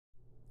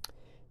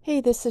Hey,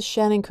 this is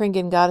Shannon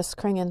Kringen, Goddess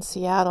Kring in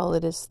Seattle.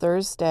 It is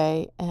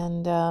Thursday,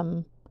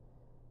 and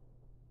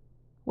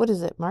what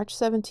is it, March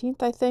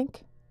 17th, I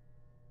think?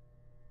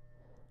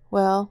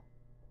 Well,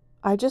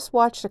 I just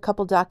watched a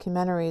couple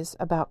documentaries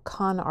about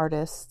con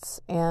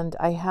artists, and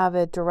I have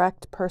a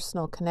direct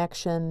personal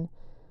connection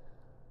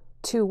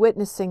to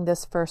witnessing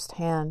this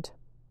firsthand.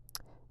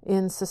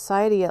 In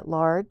society at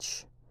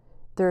large,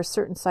 there are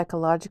certain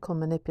psychological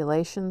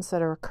manipulations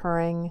that are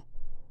occurring.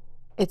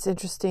 It's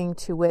interesting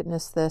to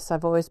witness this.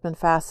 I've always been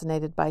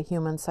fascinated by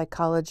human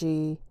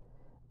psychology,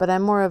 but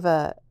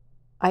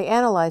I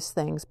analyze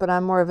things, but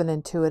I'm more of an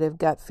intuitive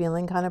gut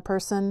feeling kind of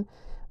person.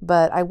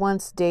 But I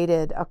once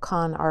dated a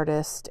con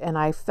artist and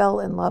I fell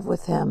in love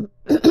with him.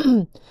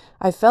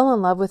 I fell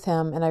in love with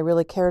him and I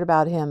really cared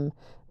about him,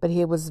 but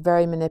he was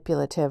very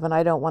manipulative, and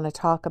I don't want to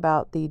talk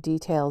about the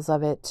details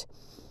of it.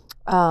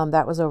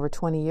 That was over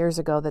 20 years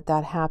ago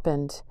that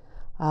happened.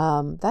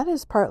 That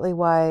is partly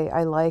why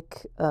I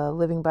like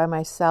living by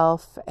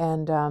myself,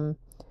 and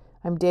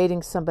I'm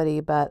dating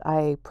somebody, but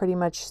I pretty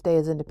much stay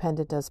as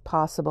independent as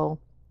possible.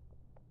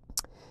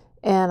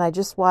 And I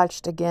just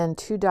watched again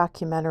 2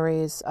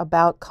 documentaries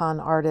about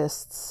con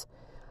artists,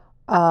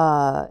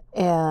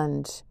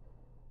 and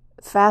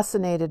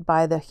fascinated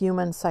by the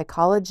human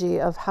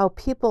psychology of how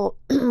people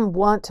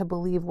want to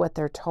believe what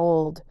they're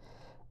told.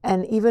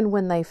 And even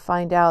when they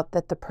find out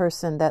that the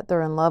person that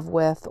they're in love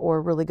with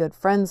or really good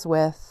friends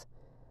with,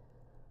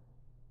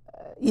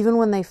 even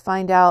when they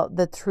find out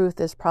the truth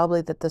is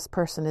probably that this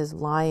person is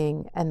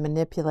lying and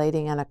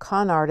manipulating and a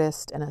con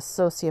artist and a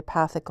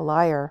sociopathic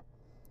liar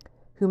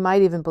who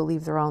might even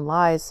believe their own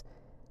lies,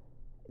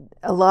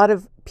 a lot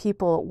of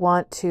people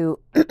want to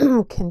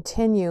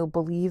continue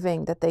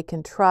believing that they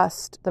can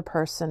trust the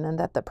person and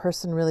that the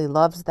person really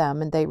loves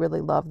them and they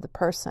really love the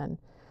person.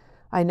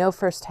 I know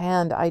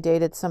firsthand, I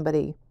dated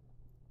somebody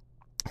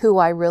who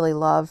I really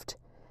loved,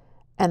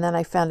 and then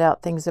I found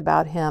out things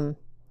about him,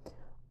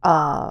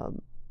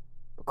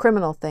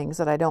 criminal things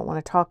that I don't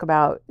want to talk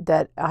about,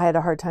 that I had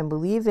a hard time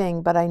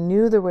believing, but I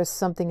knew there was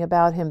something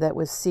about him that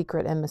was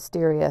secret and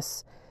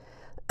mysterious.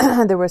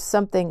 There was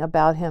something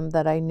about him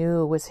that I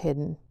knew was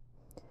hidden,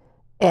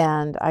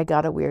 and I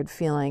got a weird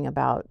feeling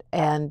about.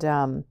 And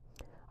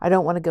I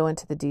don't want to go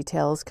into the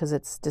details because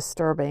it's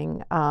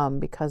disturbing,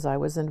 because I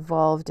was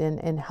involved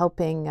in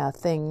helping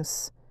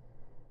things,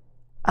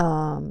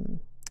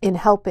 in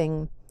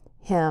helping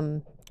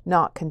him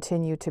not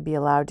continue to be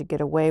allowed to get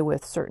away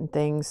with certain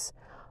things.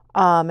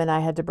 And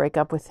I had to break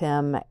up with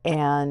him.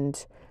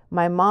 And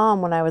my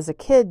mom, when I was a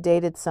kid,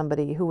 dated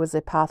somebody who was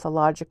a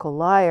pathological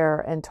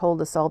liar and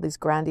told us all these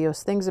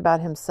grandiose things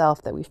about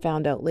himself that we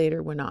found out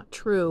later were not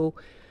true.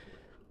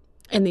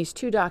 And these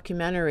 2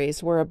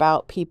 documentaries were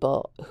about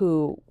people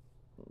who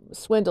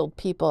swindled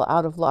people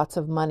out of lots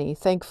of money.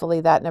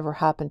 Thankfully, that never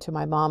happened to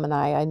my mom and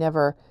I. I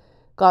never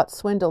got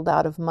swindled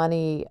out of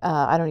money.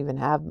 I don't even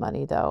have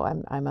money, though.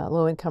 I'm a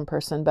low-income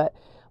person. But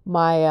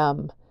my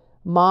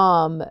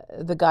mom,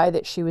 the guy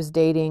that she was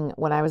dating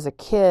when I was a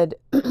kid,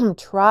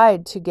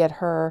 tried to get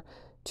her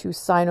to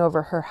sign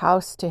over her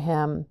house to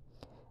him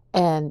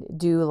and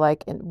do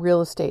like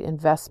real estate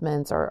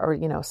investments or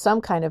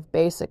some kind of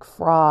basic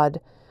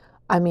fraud.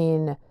 I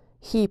mean,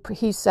 he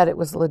said it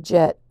was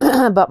legit,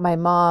 but my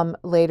mom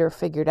later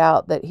figured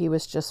out that he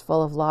was just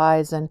full of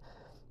lies, and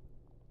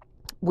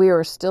we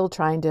were still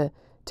trying to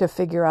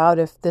figure out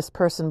if this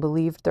person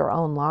believed their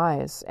own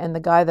lies. And the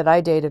guy that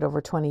I dated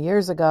over 20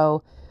 years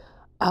ago,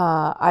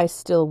 I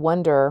still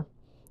wonder,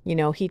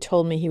 he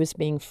told me he was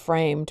being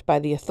framed by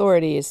the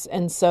authorities.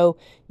 And so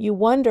you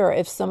wonder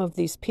if some of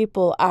these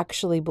people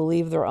actually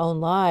believe their own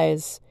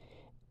lies,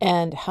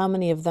 and how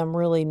many of them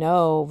really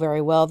know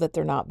very well that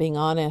they're not being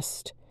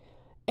honest.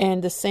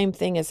 And the same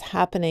thing is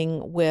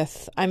happening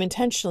with, I'm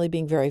intentionally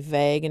being very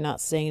vague and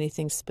not saying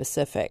anything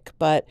specific,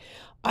 but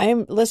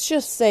let's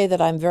just say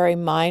that I'm very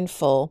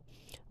mindful.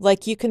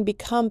 Like, you can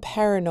become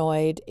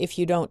paranoid if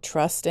you don't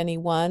trust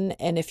anyone,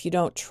 and if you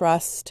don't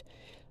trust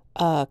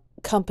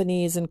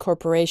companies and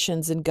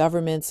corporations and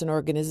governments and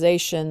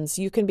organizations,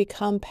 you can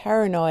become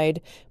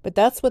paranoid. But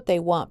that's what they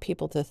want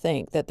people to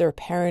think, that they're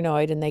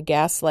paranoid, and they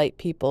gaslight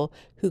people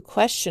who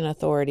question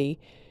authority.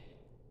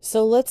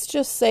 So let's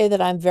just say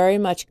that I'm very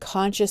much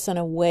conscious and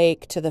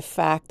awake to the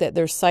fact that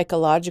there's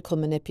psychological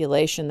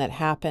manipulation that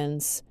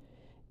happens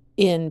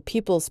in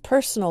people's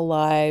personal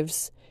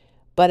lives,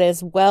 but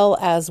as well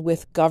as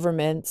with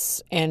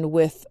governments and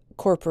with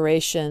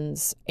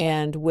corporations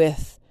and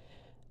with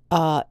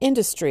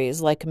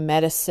industries like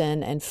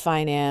medicine and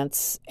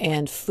finance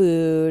and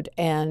food,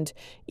 and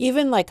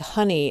even like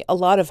honey. A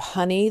lot of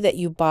honey that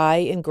you buy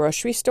in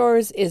grocery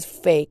stores is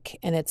fake,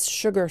 and it's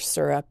sugar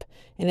syrup,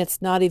 and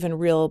it's not even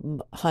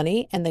real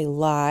honey, and they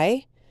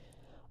lie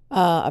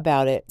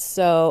about it.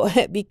 So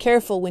be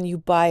careful when you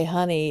buy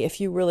honey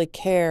if you really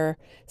care.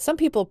 Some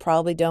people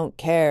probably don't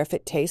care if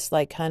it tastes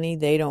like honey.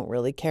 They don't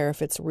really care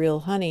if it's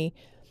real honey.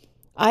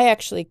 I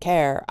actually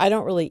care. I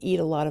don't really eat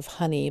a lot of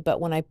honey, but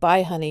when I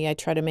buy honey, I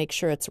try to make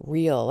sure it's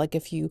real. Like,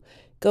 if you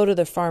go to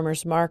the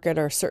farmer's market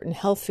or certain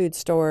health food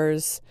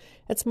stores,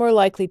 it's more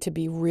likely to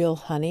be real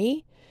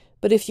honey.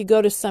 But if you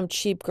go to some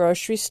cheap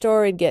grocery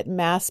store and get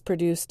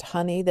mass-produced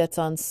honey that's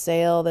on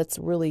sale, that's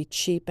really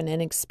cheap and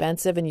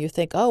inexpensive, and you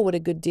think, oh, what a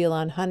good deal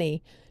on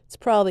honey, it's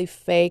probably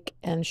fake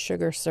and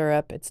sugar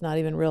syrup. It's not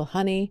even real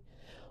honey.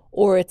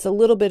 Or it's a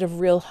little bit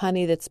of real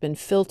honey that's been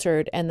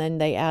filtered, and then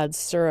they add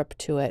syrup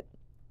to it,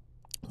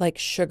 like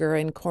sugar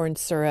and corn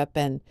syrup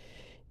and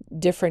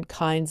different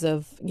kinds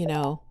of,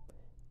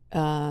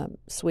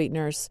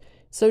 sweeteners.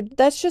 So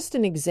that's just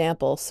an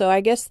example. So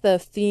I guess the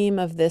theme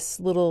of this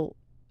little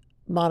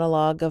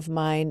monologue of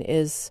mine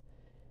is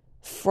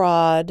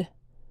fraud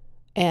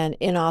and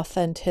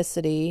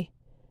inauthenticity,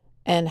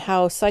 and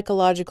how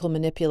psychological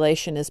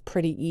manipulation is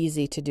pretty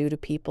easy to do to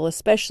people,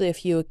 especially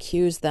if you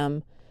accuse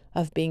them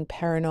of being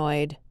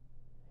paranoid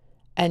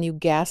and you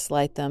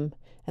gaslight them,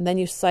 and then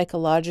you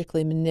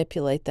psychologically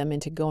manipulate them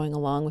into going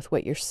along with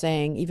what you're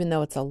saying, even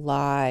though it's a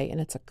lie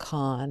and it's a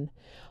con.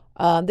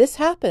 This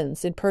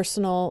happens in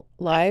personal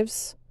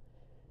lives.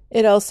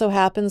 It also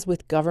happens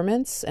with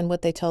governments and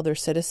what they tell their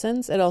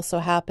citizens. It also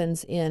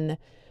happens in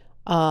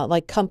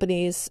like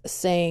companies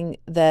saying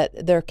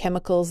that their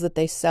chemicals that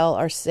they sell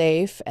are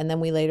safe, and then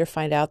we later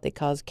find out they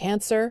cause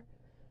cancer.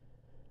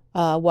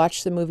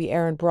 Watch the movie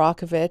Erin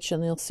Brockovich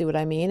and you'll see what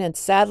I mean. And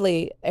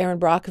sadly, Erin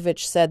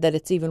Brockovich said that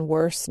it's even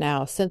worse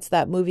now. Since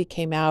that movie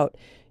came out,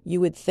 you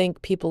would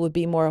think people would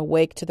be more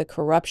awake to the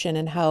corruption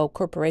and how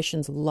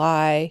corporations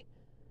lie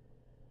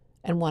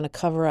and want to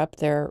cover up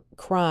their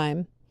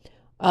crime.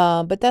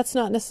 But that's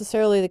not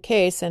necessarily the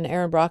case. And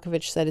Erin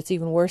Brockovich said it's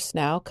even worse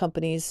now.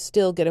 Companies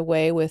still get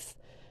away with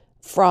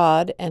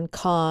fraud and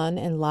con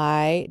and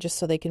lie just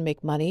so they can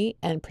make money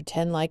and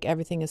pretend like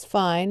everything is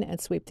fine and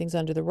sweep things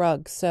under the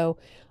rug. So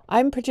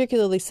I'm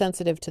particularly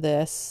sensitive to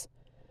this.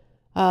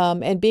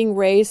 And being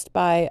raised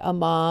by a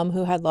mom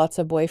who had lots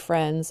of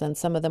boyfriends, and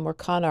some of them were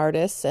con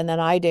artists, and then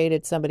I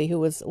dated somebody who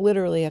was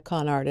literally a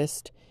con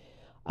artist.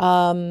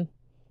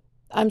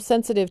 I'm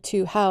sensitive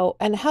to how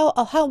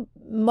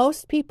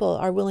most people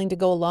are willing to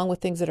go along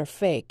with things that are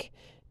fake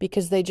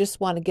because they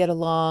just want to get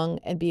along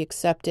and be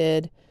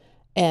accepted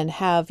and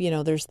have,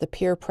 there's the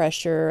peer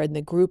pressure and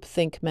the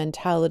groupthink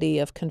mentality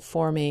of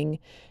conforming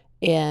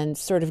and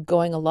sort of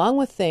going along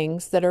with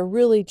things that are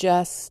really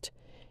just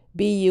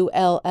bullshit.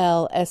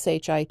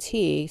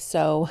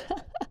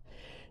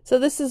 So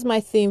this is my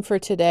theme for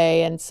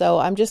today. And so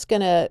I'm just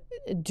going to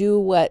do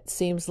what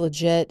seems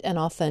legit and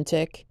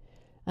authentic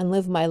and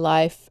live my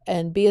life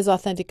and be as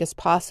authentic as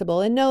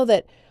possible, and know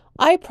that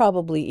I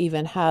probably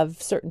even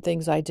have certain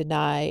things I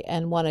deny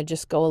and want to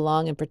just go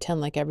along and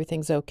pretend like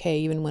everything's okay,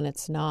 even when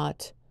it's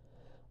not.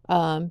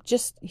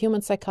 Just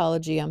human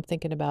psychology, I'm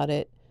thinking about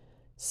it.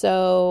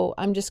 So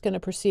I'm just going to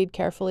proceed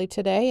carefully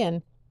today,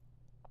 and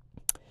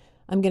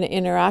I'm going to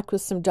interact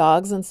with some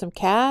dogs and some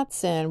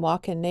cats and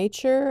walk in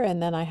nature,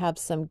 and then I have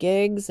some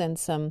gigs and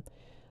some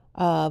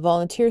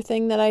volunteer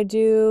thing that I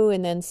do,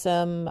 and then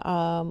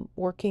some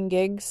working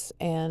gigs,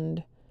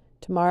 and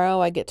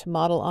tomorrow I get to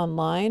model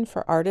online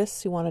for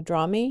artists who want to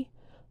draw me.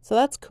 So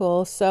that's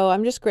cool. So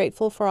I'm just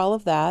grateful for all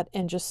of that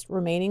and just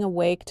remaining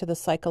awake to the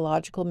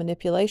psychological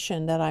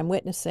manipulation that I'm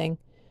witnessing.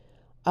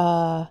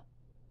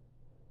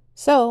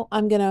 So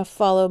I'm going to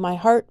follow my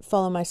heart,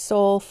 follow my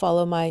soul,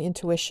 follow my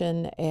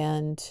intuition,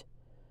 and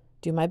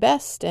do my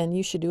best. And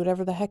you should do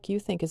whatever the heck you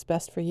think is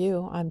best for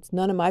you. It's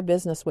none of my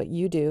business what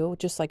you do,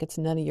 just like it's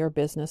none of your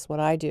business what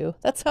I do.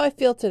 That's how I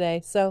feel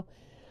today. So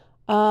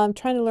I'm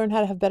trying to learn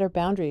how to have better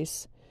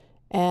boundaries.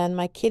 And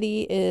my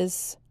kitty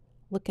is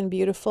looking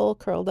beautiful,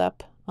 curled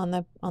up on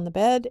the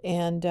bed,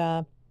 and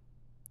I'm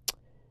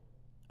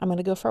going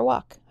to go for a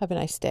walk. Have a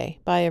nice day.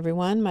 Bye,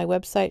 everyone. My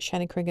website,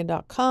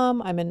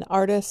 ShannonKringan.com. I'm an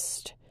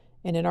artist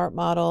and an art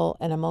model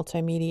and a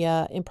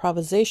multimedia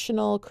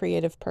improvisational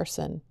creative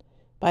person.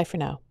 Bye for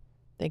now.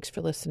 Thanks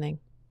for listening.